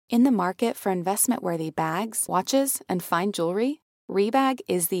In the market for investment-worthy bags, watches, and fine jewelry, Rebag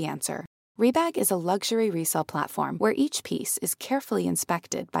is the answer. Rebag is a luxury resale platform where each piece is carefully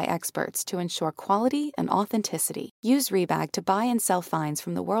inspected by experts to ensure quality and authenticity. Use Rebag to buy and sell finds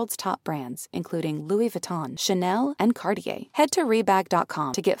from the world's top brands, including Louis Vuitton, Chanel, and Cartier. Head to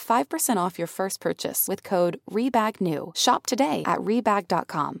Rebag.com to get 5% off your first purchase with code REBAGNEW. Shop today at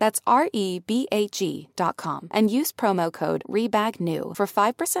Rebag.com. That's REBAG.com. And use promo code REBAGNEW for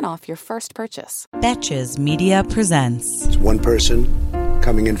 5% off your first purchase. Betches Media presents. It's one person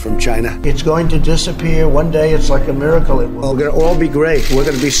coming in from China. It's going to disappear. One day it's like a miracle. It will. We're going to all be great. We're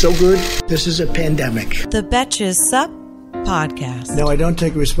going to be so good. This is a pandemic. The Betches Sup podcast. No, I don't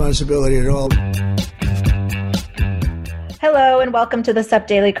take responsibility at all. Hello and welcome to the Sup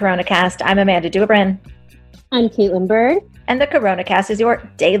Daily CoronaCast. I'm Amanda Duebrin. I'm Caitlin Bird. And the CoronaCast is your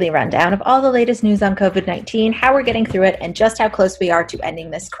daily rundown of all the latest news on COVID-19, how we're getting through it, and just how close we are to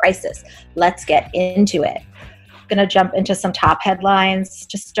ending this crisis. Let's get into it. Going to jump into some top headlines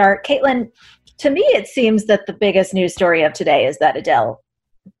to start. Caitlin, to me, it seems that the biggest news story of today is that Adele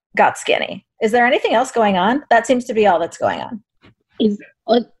got skinny. Is there anything else going on? That seems to be all that's going on.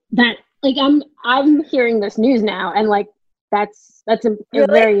 I'm hearing this news now, and that's a really?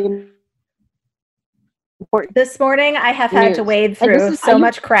 Very important. This morning, I have had to wade through so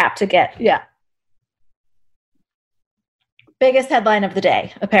much crap to get. Yeah. Biggest headline of the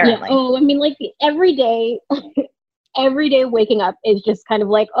day, apparently. Yeah. Oh, I mean, every day. Every day waking up is just kind of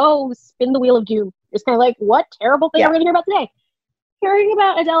like, oh, spin the wheel of doom. It's kind of like, what terrible thing are we going to hear about today? Hearing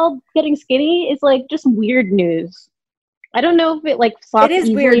about Adele getting skinny is just weird news. I don't know if it slots it is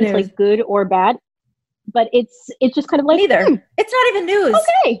easily weird into news. Good or bad, but it's just kind of like neither. It's not even news.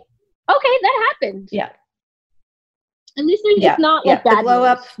 Okay, that happened. Yeah. At least it's not bad.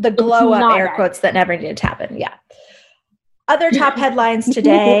 The glow up air quotes that never needed to happen. Yeah. Other top headlines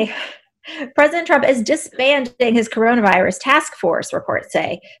today. President Trump is disbanding his coronavirus task force, reports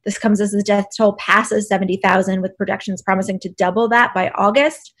say. This comes as the death toll passes 70,000, with projections promising to double that by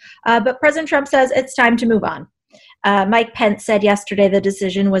August. But President Trump says it's time to move on. Mike Pence said yesterday the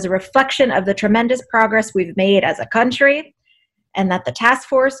decision was a reflection of the tremendous progress we've made as a country, and that the task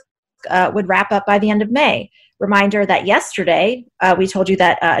force would wrap up by the end of May. Reminder that yesterday we told you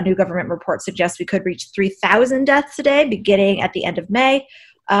that a new government report suggests we could reach 3,000 deaths a day beginning at the end of May.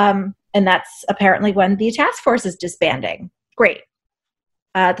 And that's apparently when the task force is disbanding. Great.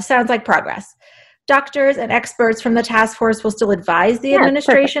 This sounds like progress. Doctors and experts from the task force will still advise the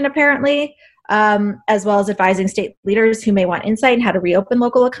administration, apparently, as well as advising state leaders who may want insight in how to reopen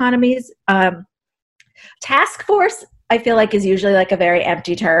local economies. Task force, I feel like, is usually a very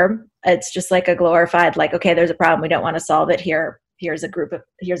empty term. It's just a glorified, okay, there's a problem, we don't want to solve it here. Here's a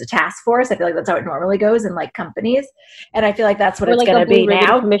task force. I feel like that's how it normally goes in companies. And I feel like that's what it's going to be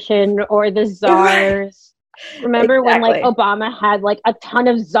now. Commission or the czars. Remember when Obama had a ton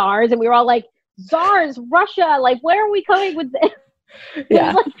of czars and we were all like, czars, Russia, where are we going with this?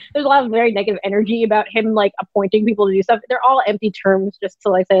 Yeah. There's a lot of very negative energy about him appointing people to do stuff. They're all empty terms just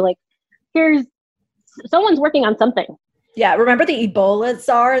to say here's someone's working on something. Yeah. Remember the Ebola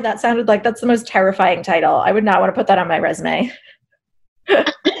czar? That sounded like that's the most terrifying title. I would not want to put that on my resume.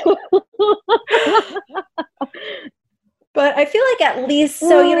 But I feel at least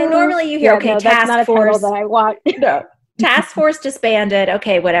normally you hear task force that I want. No, task force disbanded,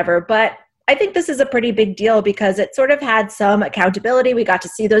 okay, whatever, but I think this is a pretty big deal because it sort of had some accountability. We got to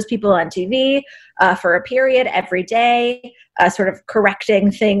see those people on TV for a period every day, sort of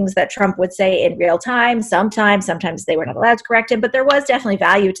correcting things that Trump would say in real time. Sometimes they were not allowed to correct him, but there was definitely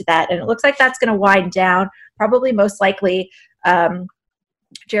value to that, and it looks like that's going to wind down. Probably most likely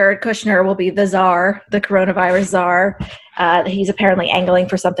Jared Kushner will be the czar, the coronavirus czar. He's apparently angling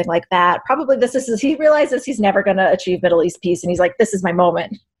for something like that. Probably he realizes he's never going to achieve Middle East peace, and he's like, this is my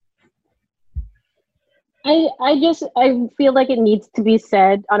moment. I feel like it needs to be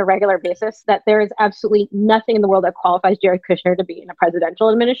said on a regular basis that there is absolutely nothing in the world that qualifies Jared Kushner to be in a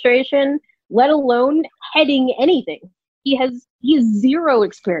presidential administration, let alone heading anything. He has zero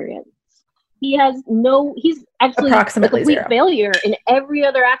experience. He's absolutely a complete zero. Failure in every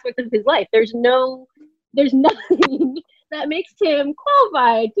other aspect of his life. There's nothing that makes him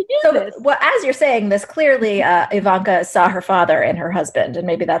qualified to do this. Well, as you're saying this, clearly Ivanka saw her father and her husband, and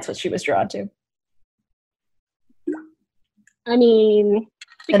maybe that's what she was drawn to. I mean,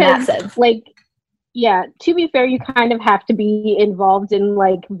 because, in that sense. Yeah, to be fair, you kind of have to be involved in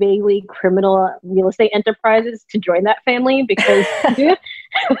vaguely criminal real estate enterprises to join that family, because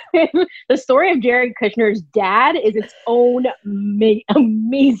the story of Jared Kushner's dad is its own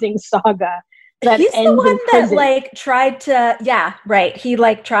amazing saga. He's the one that like tried to, yeah, right. He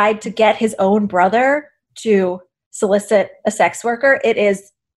like tried to get his own brother to solicit a sex worker.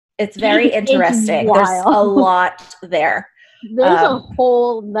 It's very interesting. There's a lot there. There's a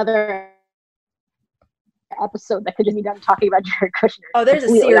whole nother episode that could just be done talking about Jared Kushner. Oh, there's a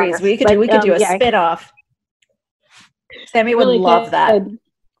series we could do a spin-off. Sammy would love that.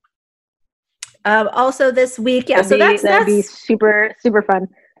 Also this week, that'd be super, super fun.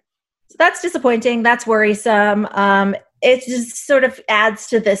 So that's disappointing. That's worrisome. It just sort of adds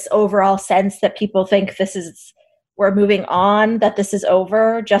to this overall sense that people think we're moving on, that this is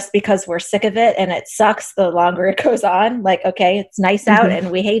over just because we're sick of it and it sucks the longer it goes on. Like, okay, it's nice out and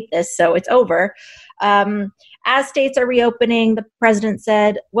we hate this, so it's over. As states are reopening, the president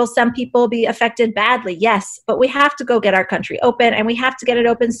said, will some people be affected badly? Yes, but we have to go get our country open and we have to get it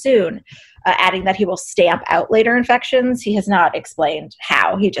open soon. Adding that he will stamp out later infections. He has not explained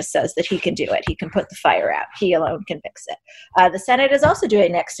how. He just says that he can do it. He can put the fire out. He alone can fix it. The Senate is also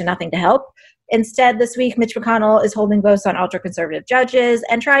doing next to nothing to help. Instead, this week, Mitch McConnell is holding votes on ultra-conservative judges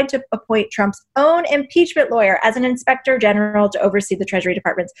and trying to appoint Trump's own impeachment lawyer as an inspector general to oversee the Treasury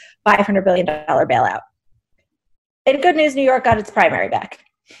Department's $500 billion bailout. In good news, New York got its primary back.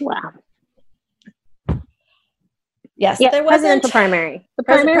 Wow. Yes, there was presidential primary. The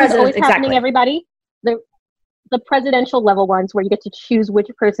primary is always happening, everybody. The presidential level ones where you get to choose which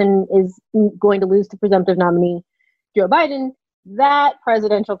person is going to lose to presumptive nominee Joe Biden. That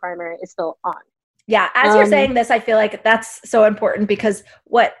presidential primary is still on. Yeah, as you're saying this, I feel like that's so important because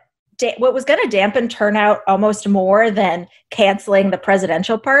what was going to dampen turnout almost more than canceling the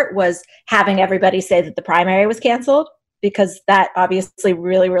presidential part was having everybody say that the primary was canceled, because that obviously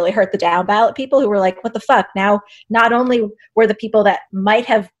really, really hurt the down ballot people who were like, what the fuck? Now, not only were the people that might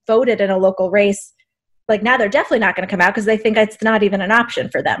have voted in a local race, like now they're definitely not going to come out because they think it's not even an option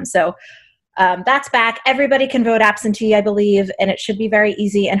for them. So that's back. Everybody can vote absentee, I believe, and it should be very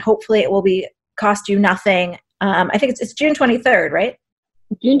easy, and hopefully it will cost you nothing. I think it's June 23rd, right?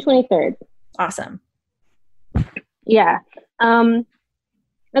 June 23rd. Awesome. Yeah. And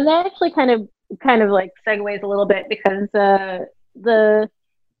that actually kind of like segues a little bit because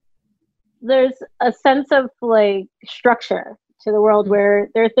there's a sense of like structure to the world where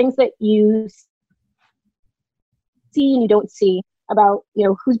there are things that you see and you don't see about, you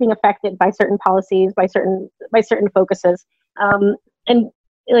know, who's being affected by certain policies, by certain focuses. And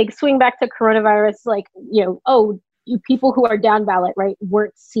like swing back to coronavirus, like, you know, you people who are down ballot, right,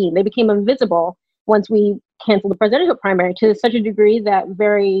 weren't seen. They became invisible once we canceled the presidential primary to such a degree that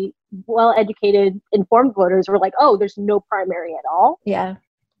very well-educated, informed voters were like, oh, there's no primary at all. Yeah.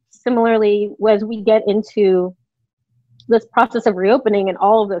 Similarly, as we get into this process of reopening and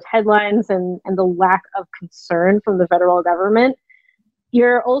all of those headlines and the lack of concern from the federal government,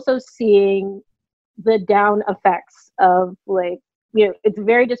 you're also seeing the down effects of, like, you know, it's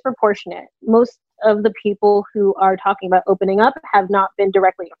very disproportionate. Most of the people who are talking about opening up have not been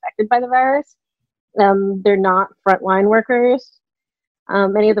directly affected by the virus. They're not frontline workers.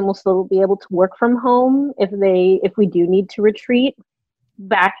 Many of them will still be able to work from home if we do need to retreat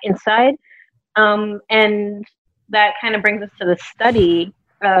back inside. And that kind of brings us to the study.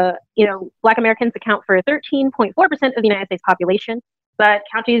 You know, Black Americans account for 13.4% of the United States population, but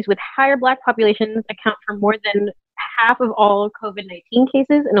counties with higher Black populations account for more than half of all COVID-19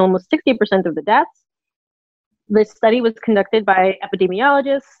 cases and almost 60% of the deaths. This study was conducted by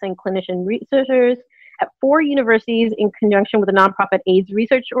epidemiologists and clinician researchers at 4 universities in conjunction with a nonprofit AIDS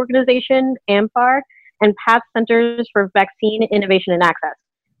research organization, AMFAR, and Path Centers for Vaccine Innovation and Access.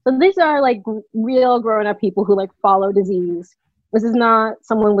 So these are like real grown-up people who like follow disease. This is not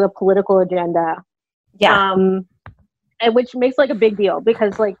someone with a political agenda. Yeah. And which makes like a big deal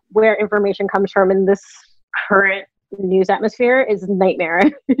because like where information comes from in this current news atmosphere is nightmare.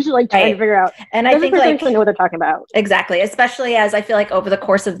 Like trying to figure out. And I think like know what they're talking about. Exactly. Especially as I feel like over the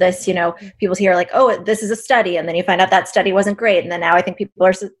course of this, you know, people hear like, oh, this is a study. And then you find out that study wasn't great. And then now I think people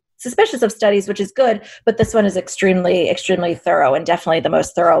are suspicious of studies, which is good. But this one is extremely, extremely thorough and definitely the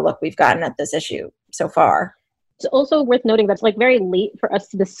most thorough look we've gotten at this issue so far. It's also worth noting that it's like very late for us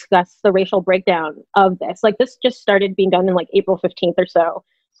to discuss the racial breakdown of this. Like this just started being done in like April 15th or so.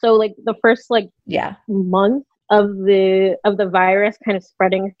 So like the first like month of the virus kind of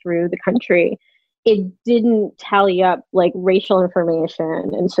spreading through the country, it didn't tally up like racial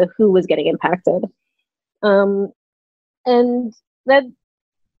information into who was getting impacted. And that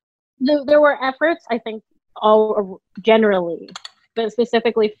there were efforts, I think, all generally, but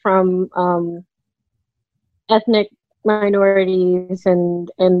specifically from ethnic minorities and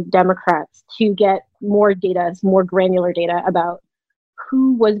Democrats to get more data, more granular data about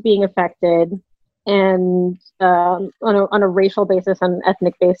who was being affected, and on a racial basis, on an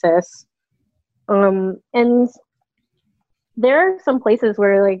ethnic basis. And there are some places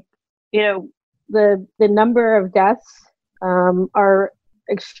where, like, you know, the number of deaths are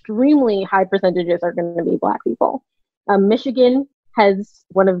extremely high percentages are going to be Black people. Michigan has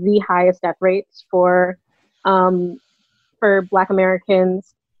one of the highest death rates for Black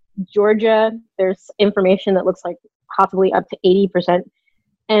Americans. Georgia, there's information that looks like possibly up to 80%.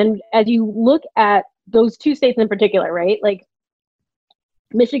 And as you look at those two states in particular, right, like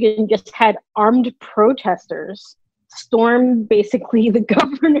Michigan just had armed protesters storm basically the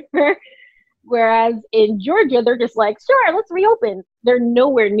governor, whereas in Georgia, they're just like, sure, let's reopen. They're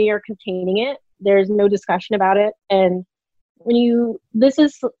nowhere near containing it. There's no discussion about it. And this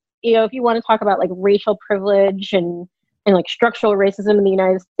is, you know, if you want to talk about like racial privilege and like structural racism in the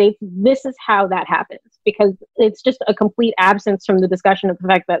United States, this is how that happens, because it's just a complete absence from the discussion of the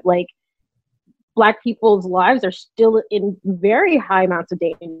fact that, like, Black people's lives are still in very high amounts of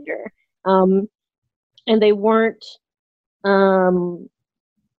danger. And they weren't, and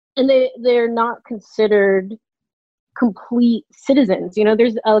they're not considered complete citizens. You know,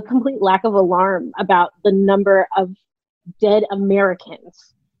 there's a complete lack of alarm about the number of dead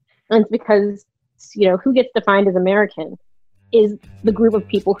Americans. And it's because, you know, who gets defined as American is the group of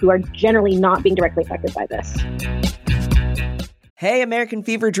people who are generally not being directly affected by this. Hey, American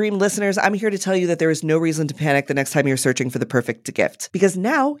Fever Dream listeners, I'm here to tell you that there is no reason to panic the next time you're searching for the perfect gift, because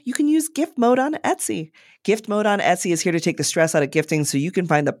now you can use gift mode on Etsy. Gift mode on Etsy is here to take the stress out of gifting so you can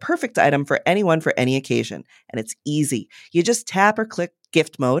find the perfect item for anyone for any occasion. And it's easy. You just tap or click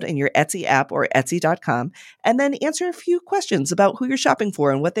gift mode in your Etsy app or Etsy.com, and then answer a few questions about who you're shopping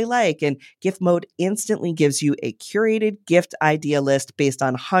for and what they like. And gift mode instantly gives you a curated gift idea list based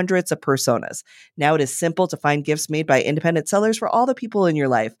on hundreds of personas. Now it is simple to find gifts made by independent sellers for all the people in your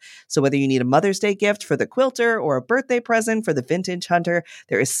life. So whether you need a Mother's Day gift for the quilter or a birthday present for the vintage hunter,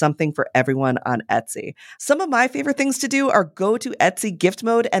 there is something for everyone on Etsy. Some of my favorite things to do are go to Etsy gift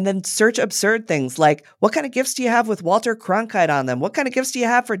mode and then search absurd things like, what kind of gifts do you have with Walter Cronkite on them? What kind of gifts do you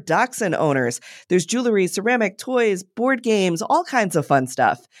have for dachshund owners? There's jewelry, ceramic, toys, board games, all kinds of fun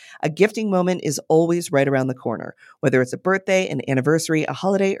stuff. A gifting moment is always right around the corner, whether it's a birthday, an anniversary, a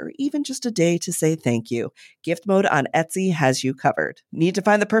holiday, or even just a day to say thank you. Gift mode on Etsy has you covered. Need to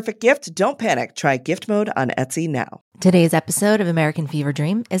find the perfect gift? Don't panic. Try gift mode on Etsy now. Today's episode of American Fever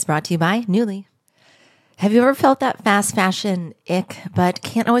Dream is brought to you by Nuuly. Have you ever felt that fast fashion ick, but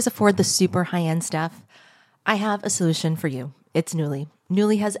can't always afford the super high-end stuff? I have a solution for you. It's Nuuly.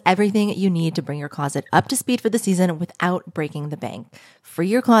 Nuuly has everything you need to bring your closet up to speed for the season without breaking the bank. Free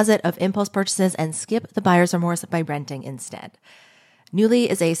your closet of impulse purchases and skip the buyer's remorse by renting instead. Nuuly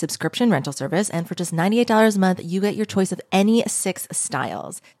is a subscription rental service, and for just $98 a month, you get your choice of any 6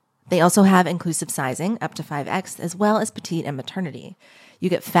 styles. They also have inclusive sizing, up to 5X, as well as petite and maternity. You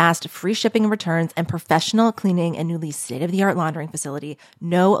get fast, free shipping and returns, and professional cleaning in Nuuly's state-of-the-art laundering facility.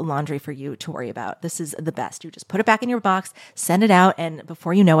 No laundry for you to worry about. This is the best. You just put it back in your box, send it out, and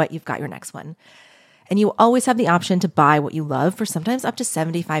before you know it, you've got your next one. And you always have the option to buy what you love for sometimes up to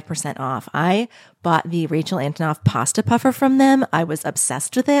 75% off. I bought the Rachel Antonoff pasta puffer from them. I was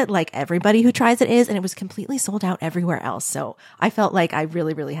obsessed with it, like everybody who tries it is, and it was completely sold out everywhere else. So I felt like I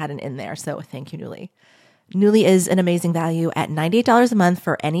really, really had an in there. So thank you, Nuuly. Nuuly is an amazing value at $98 a month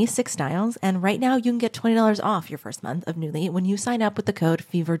for any 6 styles. And right now you can get $20 off your first month of Nuuly when you sign up with the code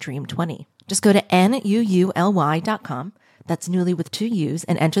FEVERDREAM20. Just go to NUULY.com. That's Nuuly with 2 U's,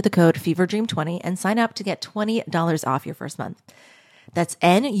 and enter the code FEVERDREAM20 and sign up to get $20 off your first month. That's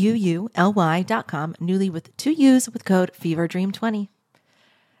NUULY.com, Nuuly with 2 U's with code FEVERDREAM20.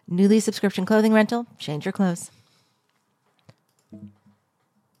 Nuuly subscription clothing rental, change your clothes.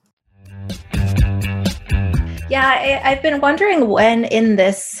 Yeah, I've been wondering when in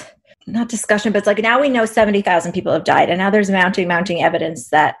this, not discussion, but it's like now we know 70,000 people have died, and now there's mounting evidence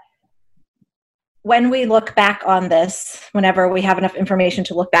that when we look back on this, whenever we have enough information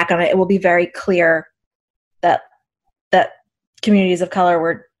to look back on it, it will be very clear that communities of color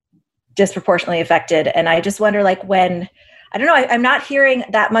were disproportionately affected. And I just wonder, like, when, I don't know, I'm not hearing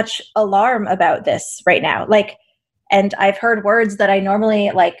that much alarm about this right now. Like, and I've heard words that I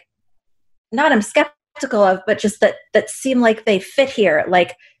normally, like, not I'm skeptical of, but just that seem like they fit here,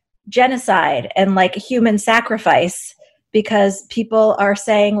 like genocide and like human sacrifice, because people are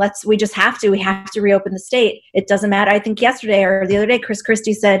saying, we have to reopen the state. It doesn't matter. I think yesterday or the other day, Chris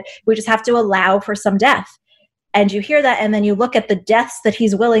Christie said, we just have to allow for some death. And you hear that, and then you look at the deaths that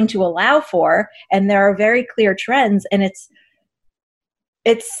he's willing to allow for, and there are very clear trends. And it's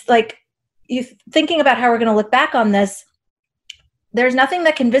like, you thinking about how we're going to look back on this. there's nothing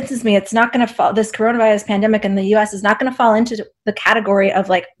that convinces me it's not going to fall. This coronavirus pandemic in the US is not going to fall into the category of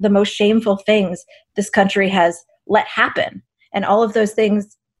like the most shameful things this country has let happen. And all of those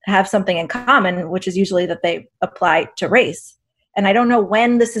things have something in common, which is usually that they apply to race. And I don't know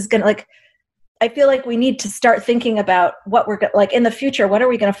when this is going to, like, I feel like we need to start thinking about what we're like in the future. What are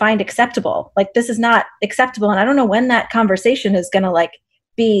we going to find acceptable? Like, this is not acceptable. And I don't know when that conversation is going to like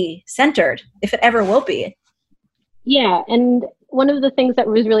be centered, if it ever will be. Yeah. And one of the things that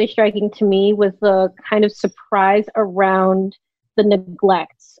was really striking to me was the kind of surprise around the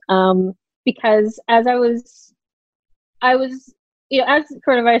neglect. Because as I was, as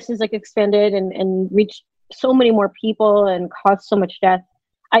coronavirus has like expanded and reached so many more people and caused so much death,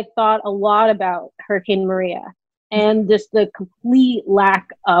 I thought a lot about Hurricane Maria and just the complete lack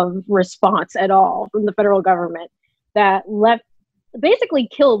of response at all from the federal government that basically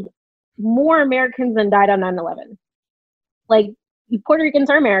killed more Americans than died on 9/11. Like, Puerto Ricans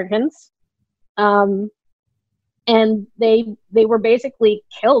are Americans, and they were basically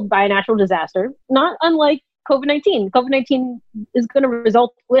killed by a natural disaster, not unlike COVID-19. COVID-19 is going to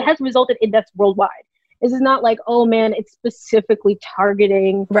it has resulted in deaths worldwide. This is not like, oh man, it's specifically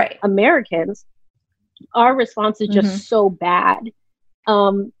targeting Americans. Our response is just so bad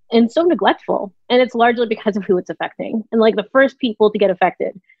and so neglectful. And it's largely because of who it's affecting. And like the first people to get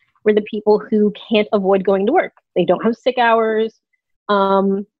affected were the people who can't avoid going to work. They don't have sick hours.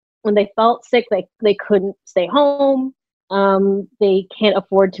 When they felt sick, they couldn't stay home. They can't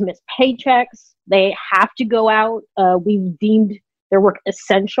afford to miss paychecks. They have to go out. We've deemed their work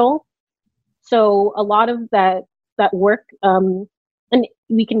essential. So a lot of that work, and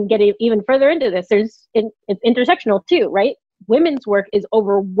we can get even further into this, it's intersectional too, right? Women's work is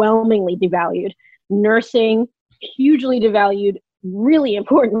overwhelmingly devalued. Nursing, hugely devalued, really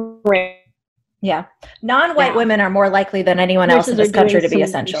important. Yeah. Non-white women are more likely than anyone else in this country to be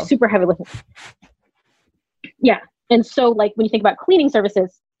essential. Super heavy lifting. Yeah. And so like when you think about cleaning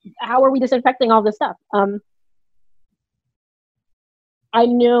services, how are we disinfecting all this stuff? I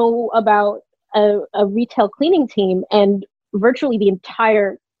know about a retail cleaning team, and virtually the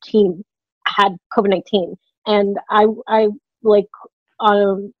entire team had COVID-19. And I'm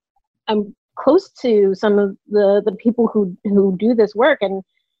close to some of the people who do this work, and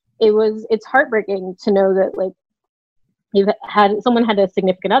it's heartbreaking to know that like someone had a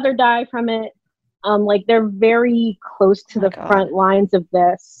significant other die from it. Like they're very close to the front lines of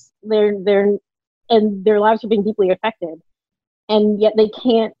this. And their lives are being deeply affected, and yet they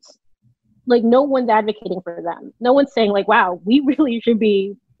can't. Like, no one's advocating for them. No one's saying like, wow, we really should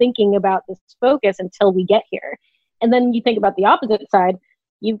be thinking about this focus until we get here. And then you think about the opposite side,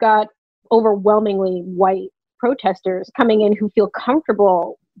 you've got overwhelmingly white protesters coming in who feel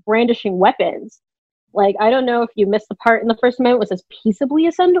comfortable brandishing weapons. Like, I don't know if you missed the part in the First Amendment where it says peaceably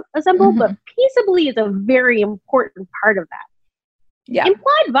assemble, but peaceably is a very important part of that. Yeah.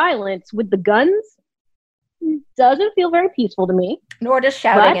 Implied violence with the guns doesn't feel very peaceful to me. Nor just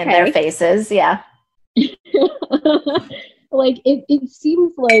shouting in their faces. Yeah. Like it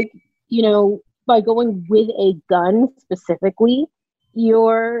seems like, by going with a gun specifically,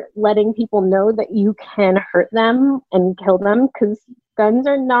 you're letting people know that you can hurt them and kill them, because guns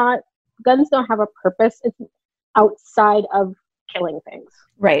don't have a purpose. It's outside of killing things.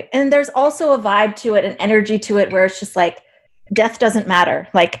 Right. And there's also a vibe to it, an energy to it where it's just like death doesn't matter.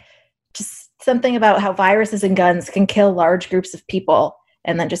 Like, just something about how viruses and guns can kill large groups of people,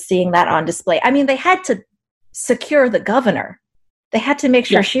 and then just seeing that on display. I mean, they had to secure the governor. They had to make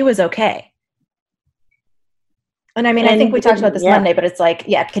sure she was okay. And I mean, I think we talked about this Monday, but it's like,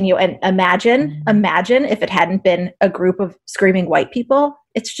 can you imagine if it hadn't been a group of screaming white people?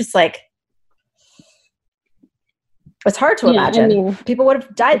 It's just like, it's hard to imagine. I mean, people would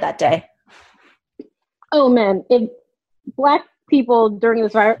have died that day. Oh man, if Black people during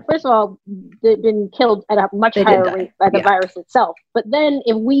this virus, first of all, they've been killed at a much higher rate by the virus itself. But then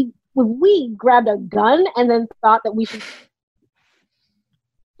if we grabbed a gun and then thought that we should,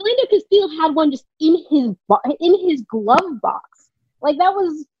 Philando Castile had one just in his glove box. Like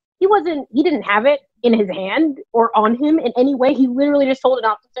he didn't have it in his hand or on him in any way. He literally just told an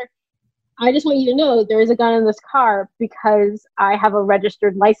officer, I just want you to know there is a gun in this car because I have a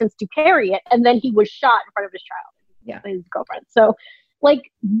registered license to carry it. And then he was shot in front of his child. His girlfriend. So like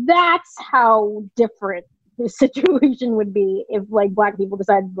that's how different this situation would be if like Black people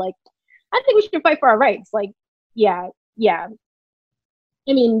decided like, I think we should fight for our rights. Like, yeah.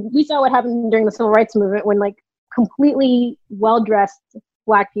 I mean, we saw what happened during the Civil Rights Movement when like completely well-dressed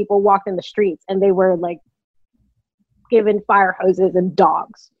Black people walked in the streets and they were like given fire hoses and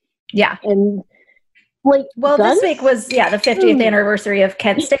dogs. Yeah. And Like, well, guns? This week was, the 50th anniversary of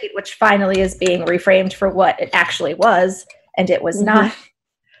Kent State, which finally is being reframed for what it actually was. And it was not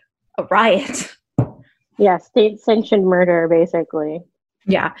a riot. Yeah, state-sanctioned murder, basically.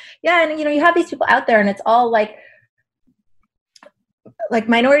 Yeah. Yeah, and, you have these people out there, and it's all like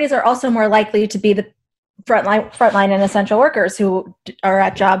minorities are also more likely to be the frontline and essential workers who are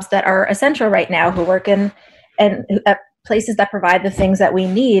at jobs that are essential right now, who work in and at places that provide the things that we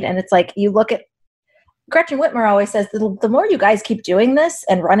need. And it's like, you look at Gretchen Whitmer always says, the more you guys keep doing this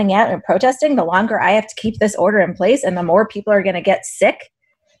and running out and protesting, the longer I have to keep this order in place, and the more people are going to get sick.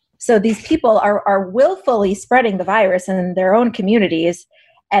 So these people are willfully spreading the virus in their own communities,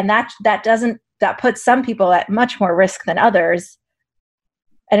 and that puts some people at much more risk than others.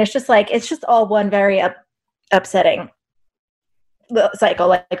 And it's just all one very upsetting cycle.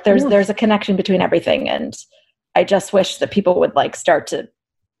 Like there's a connection between everything, and I just wish that people would start to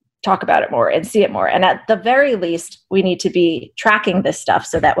talk about it more and see it more. And at the very least, we need to be tracking this stuff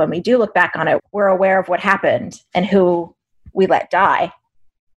so that when we do look back on it, we're aware of what happened and who we let die.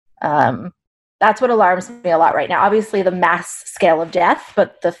 That's what alarms me a lot right now. Obviously, the mass scale of death,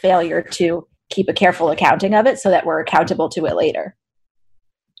 but the failure to keep a careful accounting of it so that we're accountable to it later.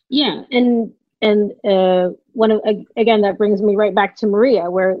 Yeah, and again, that brings me right back to Maria,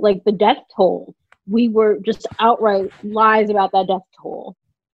 where the death toll, we were just outright lies about that death toll.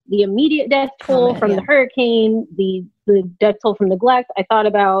 The immediate death toll from the hurricane, the death toll from neglect. I thought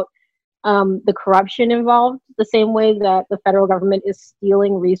about the corruption involved, the same way that the federal government is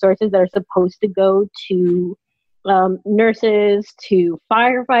stealing resources that are supposed to go to nurses, to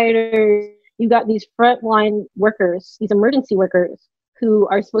firefighters. You've got these frontline workers, these emergency workers, who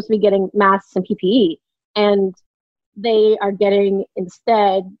are supposed to be getting masks and PPE, and they are getting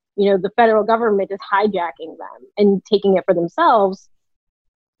instead, the federal government is hijacking them and taking it for themselves,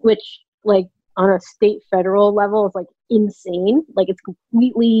 which on a state federal level is insane. It's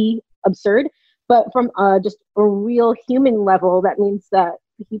completely absurd. But from just a real human level, that means that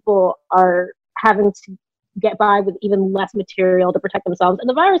people are having to get by with even less material to protect themselves. And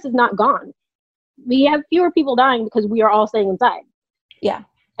the virus is not gone. We have fewer people dying because we are all staying inside. Yeah.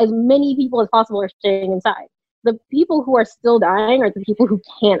 As many people as possible are staying inside. The people who are still dying are the people who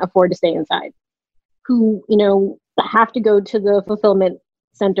can't afford to stay inside, who, have to go to the fulfillment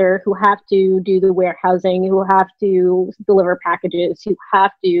center, who have to do the warehousing, who have to deliver packages, who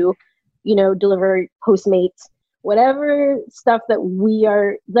have to, deliver Postmates, whatever stuff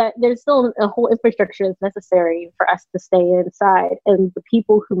that there's still a whole infrastructure that's necessary for us to stay inside. And the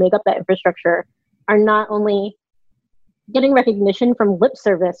people who make up that infrastructure are not only getting recognition from lip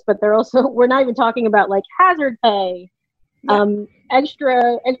service, but we're not even talking about hazard pay,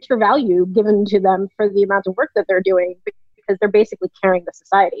 extra value given to them for the amount of work that they're doing, because they're basically carrying the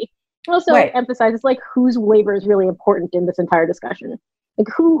society. Also emphasizes whose labor is really important in this entire discussion.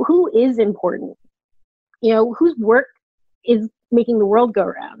 Who is important? Whose work is making the world go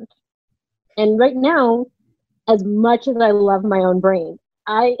round? And right now, as much as I love my own brain,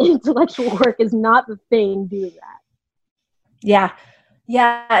 intellectual work is not the thing doing that. Yeah.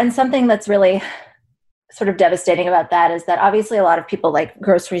 Yeah. And something that's really sort of devastating about that is that obviously a lot of people, like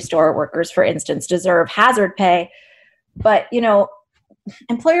grocery store workers, for instance, deserve hazard pay. But,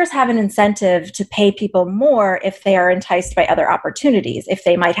 employers have an incentive to pay people more if they are enticed by other opportunities. If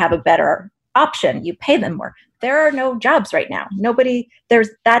they might have a better option, you pay them more. There are no jobs right now.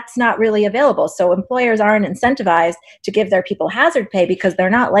 That's not really available. So employers aren't incentivized to give their people hazard pay because they're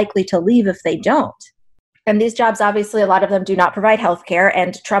not likely to leave if they don't. And these jobs, obviously, a lot of them do not provide health care.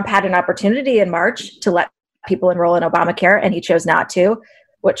 And Trump had an opportunity in March to let people enroll in Obamacare, and he chose not to,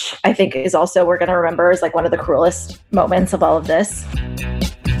 which I think is also, we're going to remember, as one of the cruelest moments of all of this.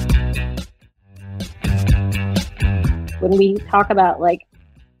 When we talk about,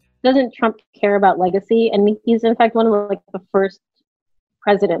 doesn't Trump care about legacy? And he's, in fact, one of the first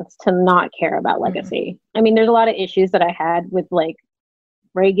presidents to not care about legacy. Mm-hmm. I mean, there's a lot of issues that I had with,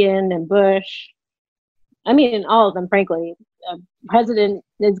 Reagan and Bush. I mean, all of them, frankly. President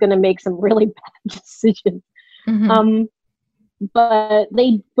is going to make some really bad decisions. Mm-hmm. But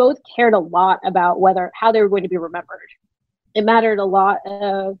they both cared a lot about how they were going to be remembered. It mattered a lot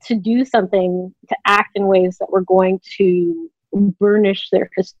to do something, to act in ways that were going to burnish their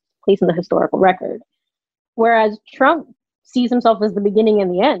place in the historical record. Whereas Trump sees himself as the beginning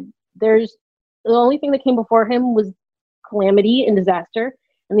and the end. The only thing that came before him was calamity and disaster.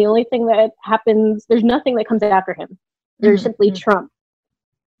 And the only thing that happens, there's nothing that comes after him. There's simply Trump.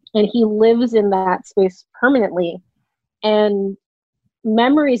 And he lives in that space permanently. And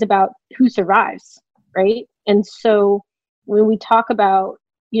memories about who survives, right? And so when we talk about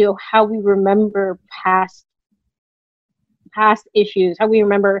how we remember past issues, how we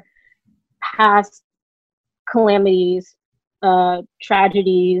remember past calamities,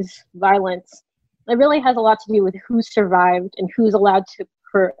 tragedies, violence. It really has a lot to do with who survived and who's allowed to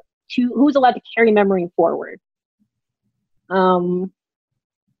carry memory forward. And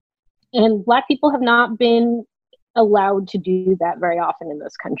Black people have not been allowed to do that very often in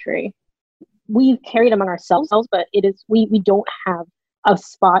this country. We've carried among ourselves, but we don't have a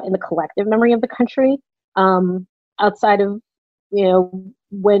spot in the collective memory of the country, outside of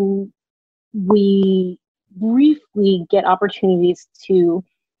when we briefly get opportunities to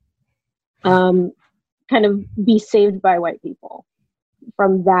kind of be saved by white people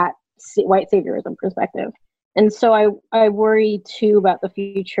from that white saviorism perspective. And so I worry too about the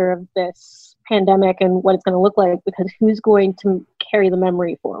future of this pandemic and what it's going to look like, because who's going to carry the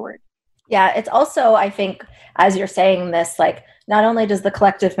memory forward? Yeah, it's also, I think, as you're saying this, like, not only does the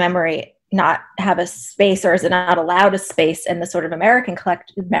collective memory not have a space, or is it not allowed a space in the sort of American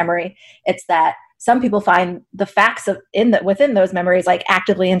collective memory, it's that some people find the facts within those memories like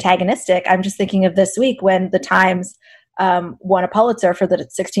actively antagonistic. I'm just thinking of this week when the Times won a Pulitzer for the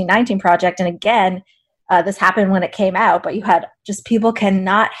 1619 Project. And again, this happened when it came out, but you had just people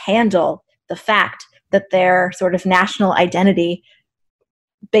cannot handle the fact that their sort of national identity,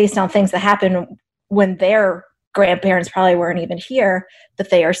 based on things that happened when their grandparents probably weren't even here, that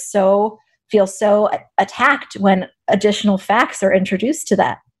they are feel so attacked when additional facts are introduced to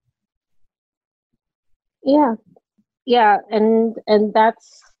that. Yeah, and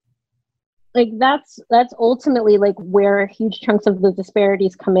that's ultimately like where huge chunks of the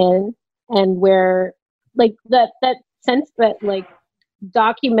disparities come in, and where like that sense that like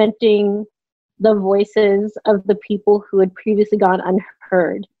documenting the voices of the people who had previously gone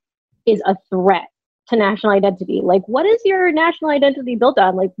unheard is a threat to national identity. Like, what is your national identity built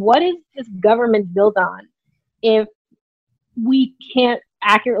on? Like, what is this government built on? If we can't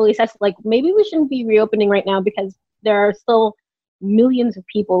accurately assess, like, maybe we shouldn't be reopening right now because there are still millions of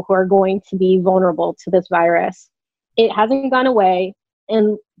people who are going to be vulnerable to this virus. It hasn't gone away.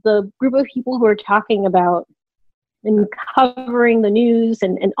 And the group of people who are talking about and covering the news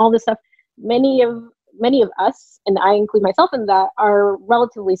and all this stuff, many of us, and I include myself in that, are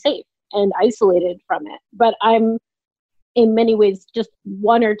relatively safe and isolated from it. But I'm in many ways just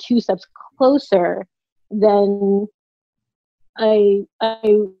one or two steps closer than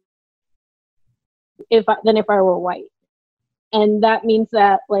if I were white. And that means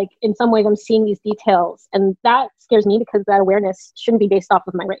that, like, in some ways I'm seeing these details, and that scares me because that awareness shouldn't be based off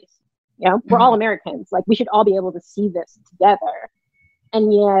of my race. We're all Americans. Like, we should all be able to see this together.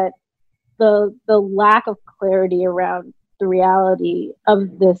 And yet the lack of clarity around the reality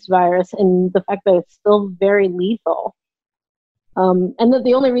of this virus and the fact that it's still very lethal. And that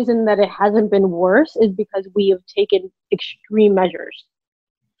the only reason that it hasn't been worse is because we have taken extreme measures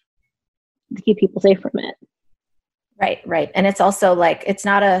to keep people safe from it. Right. And it's also like, it's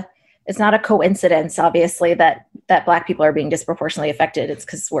not a coincidence, obviously, that Black people are being disproportionately affected. It's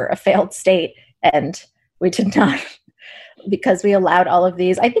because we're a failed state, and we did not, because we allowed all of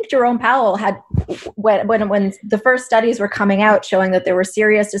these. I think Jerome Powell had, when the first studies were coming out showing that there were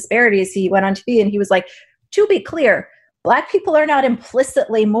serious disparities, he went on TV and he was like, to be clear, Black people are not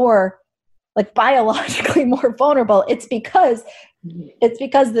implicitly more, like, biologically more vulnerable. It's because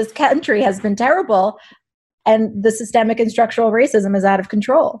this country has been terrible and the systemic and structural racism is out of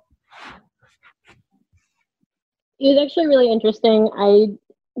control. It was actually really interesting.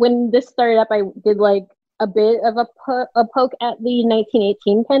 When this started up, I did like a bit of a poke at the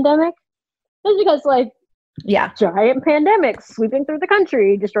 1918 pandemic. Just because, like, giant pandemic sweeping through the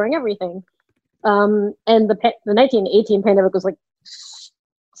country, destroying everything. And the 1918 pandemic was like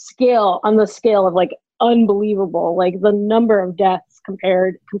on the scale of like unbelievable. Like, the number of deaths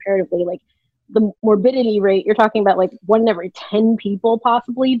comparatively, like the morbidity rate, you're talking about like 1 in every 10 people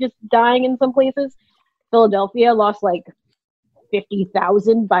possibly just dying in some places. Philadelphia lost like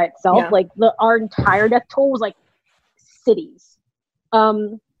 50,000 by itself. Yeah. Like, our entire death toll was like cities.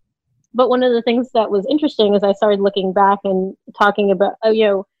 But one of the things that was interesting is I started looking back and talking about,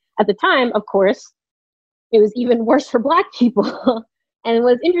 at the time, of course, it was even worse for Black people. And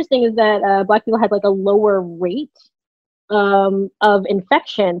what's interesting is that Black people had like a lower rate of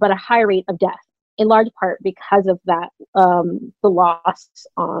infection, but a high rate of death, in large part because of that, the loss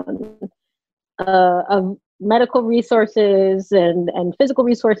of medical resources and physical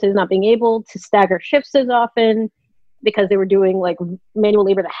resources, not being able to stagger shifts as often because they were doing like manual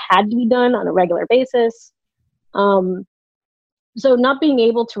labor that had to be done on a regular basis. So not being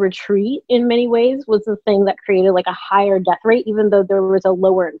able to retreat in many ways was the thing that created like a higher death rate, even though there was a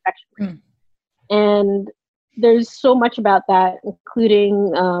lower infection rate. And there's so much about that,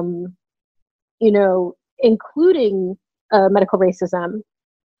 including, including medical racism,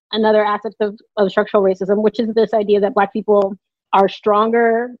 another aspect of structural racism, which is this idea that Black people are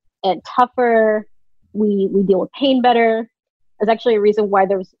stronger and tougher. We deal with pain better. There's actually a reason why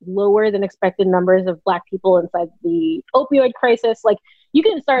there's lower than expected numbers of Black people inside the opioid crisis. Like, you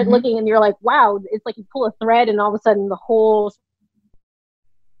can start looking and you're like, wow, it's like you pull a thread and all of a sudden the whole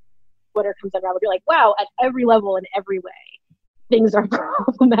sweater comes unraveled. You're like, wow, at every level in every way, things are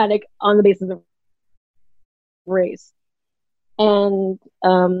problematic on the basis of race. And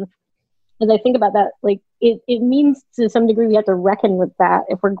as I think about that, like it means to some degree we have to reckon with that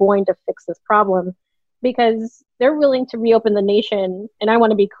if we're going to fix this problem, because they're willing to reopen the nation. And I want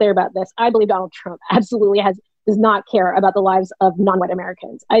to be clear about this. I believe Donald Trump absolutely does not care about the lives of non-white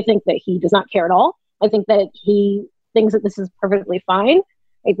Americans. I think that he does not care at all. I think that he thinks that this is perfectly fine.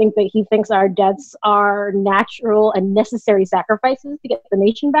 I think that he thinks our deaths are natural and necessary sacrifices to get the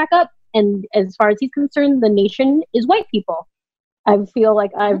nation back up. And as far as he's concerned, the nation is white people. I feel like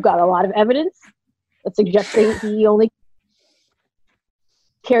I've got a lot of evidence that suggests that he only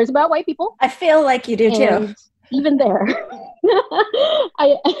cares about white people. I feel like you do too. Even there,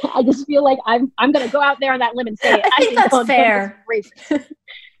 I just feel like I'm going to go out there on that limb and say it. I think that's fair.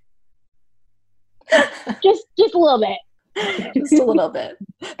 just a little bit. Just a little bit.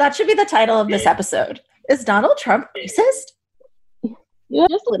 That should be the title of this episode. Is Donald Trump racist? Yeah,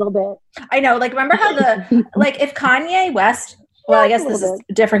 just a little bit. I know. Like, remember how if Kanye West, well, I guess this is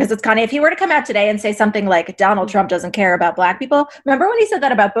different because it's Kanye. If he were to come out today and say something like Donald Trump doesn't care about Black people, remember when he said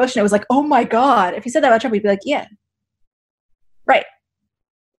that about Bush and it was like, oh my God. If he said that about Trump, we'd be like, yeah. Right.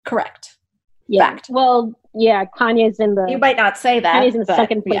 Correct. Yeah. Fact. Well, yeah, Kanye's in the... You might not say that. Kanye's in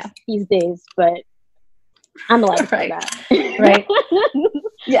second place these days, but I'm allowed to say that. Right.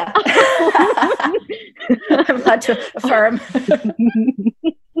 Yeah. I'm allowed to affirm.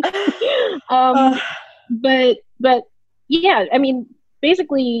 But yeah, I mean,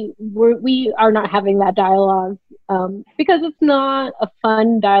 basically, we are not having that dialogue because it's not a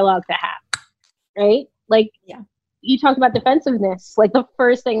fun dialogue to have, right? Like, you talk about defensiveness. Like, the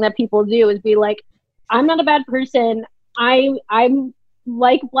first thing that people do is be like, I'm not a bad person. I'm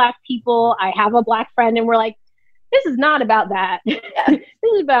like Black people. I have a Black friend. And we're like, this is not about that. This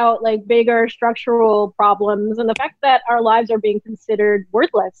is about like bigger structural problems and the fact that our lives are being considered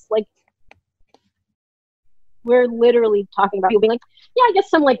worthless. Like, we're literally talking about people being like, yeah, I guess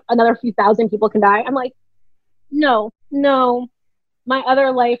some like another few thousand people can die. I'm like, no, my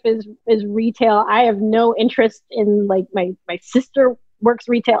other life is retail. I have no interest in like my sister works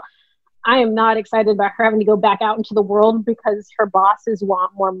retail. I am not excited about her having to go back out into the world because her bosses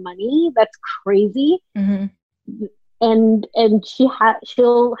want more money. That's crazy. Mm-hmm. And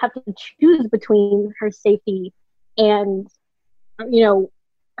she'll have to choose between her safety and,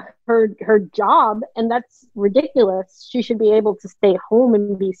 her job, and that's ridiculous. She should be able to stay home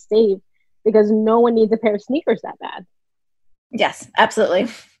and be safe because no one needs a pair of sneakers that bad. Yes, absolutely.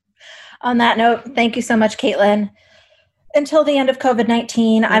 On that note, thank you so much, Caitlin. Until the end of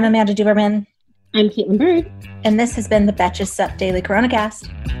COVID-19, I'm Amanda Duberman. I'm Caitlin Bird. And this has been the Betches Sup Daily Coronacast.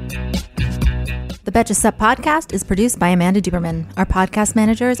 The Betches Sup podcast is produced by Amanda Duberman. Our podcast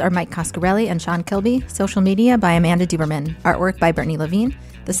managers are Mike Coscarelli and Sean Kilby. Social media by Amanda Duberman. Artwork by Brittany Levine.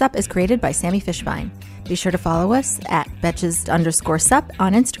 The Sup is created by Sammy Fishbein. Be sure to follow us at Betches_Sup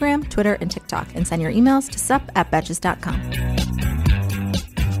on Instagram, Twitter, and TikTok, and send your emails to sup@betches.com.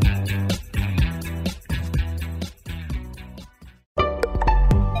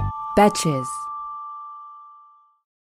 Betches.